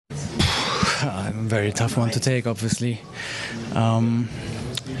very tough one to take, obviously.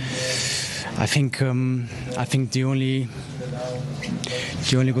 I think the only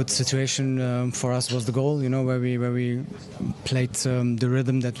good situation for us was the goal, you know, where we played the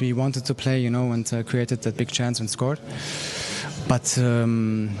rhythm that we wanted to play, you know, and created that big chance and scored. But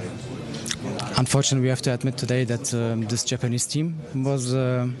unfortunately, we have to admit today that this Japanese team was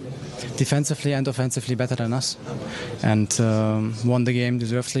defensively and offensively better than us, and won the game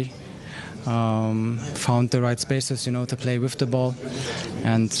deservedly. Found the right spaces, you know, to play with the ball,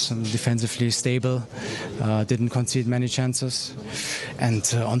 and defensively stable, didn't concede many chances, and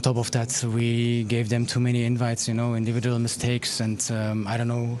on top of that we gave them too many invites, you know, individual mistakes, and I don't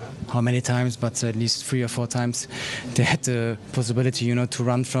know how many times, but at least 3 or 4 times they had the possibility, you know, to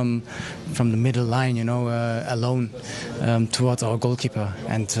run from the middle line, you know, alone towards our goalkeeper,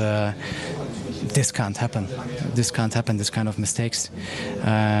 and this can't happen. This can't happen. This kind of mistakes,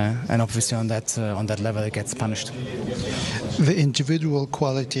 and obviously on that level it gets punished. The individual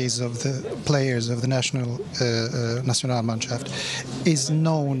qualities of the players of the Nationalmannschaft is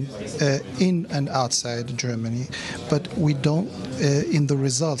known in and outside Germany, but we don't in the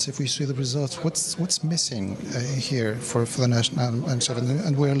results. If we see the results, what's missing here for the Nationalmannschaft,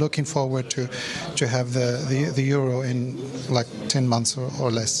 and we're looking forward to have the Euro in like 10 months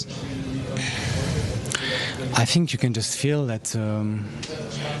or less. I think you can just feel that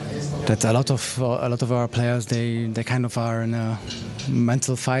that a lot of our players they kind of are in a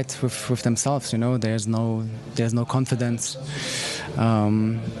mental fight with themselves. You know, there's no confidence.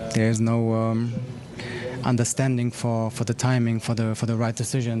 There's no understanding for the timing, for the right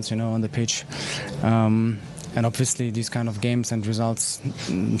decisions, you know, on the pitch. And obviously these kind of games and results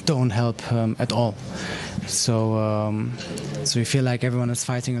don't help at all. So you feel like everyone is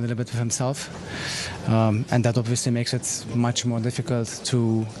fighting a little bit with himself, and that obviously makes it much more difficult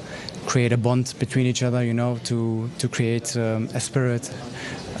to create a bond between each other, you know, to create a spirit,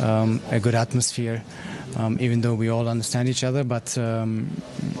 a good atmosphere, even though we all understand each other. But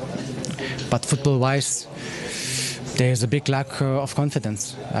football-wise, there's a big lack of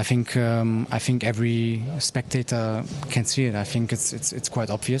confidence. I think every spectator can see it. I think it's quite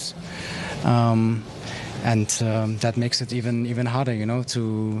obvious, and that makes it even harder, you know,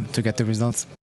 to get the results.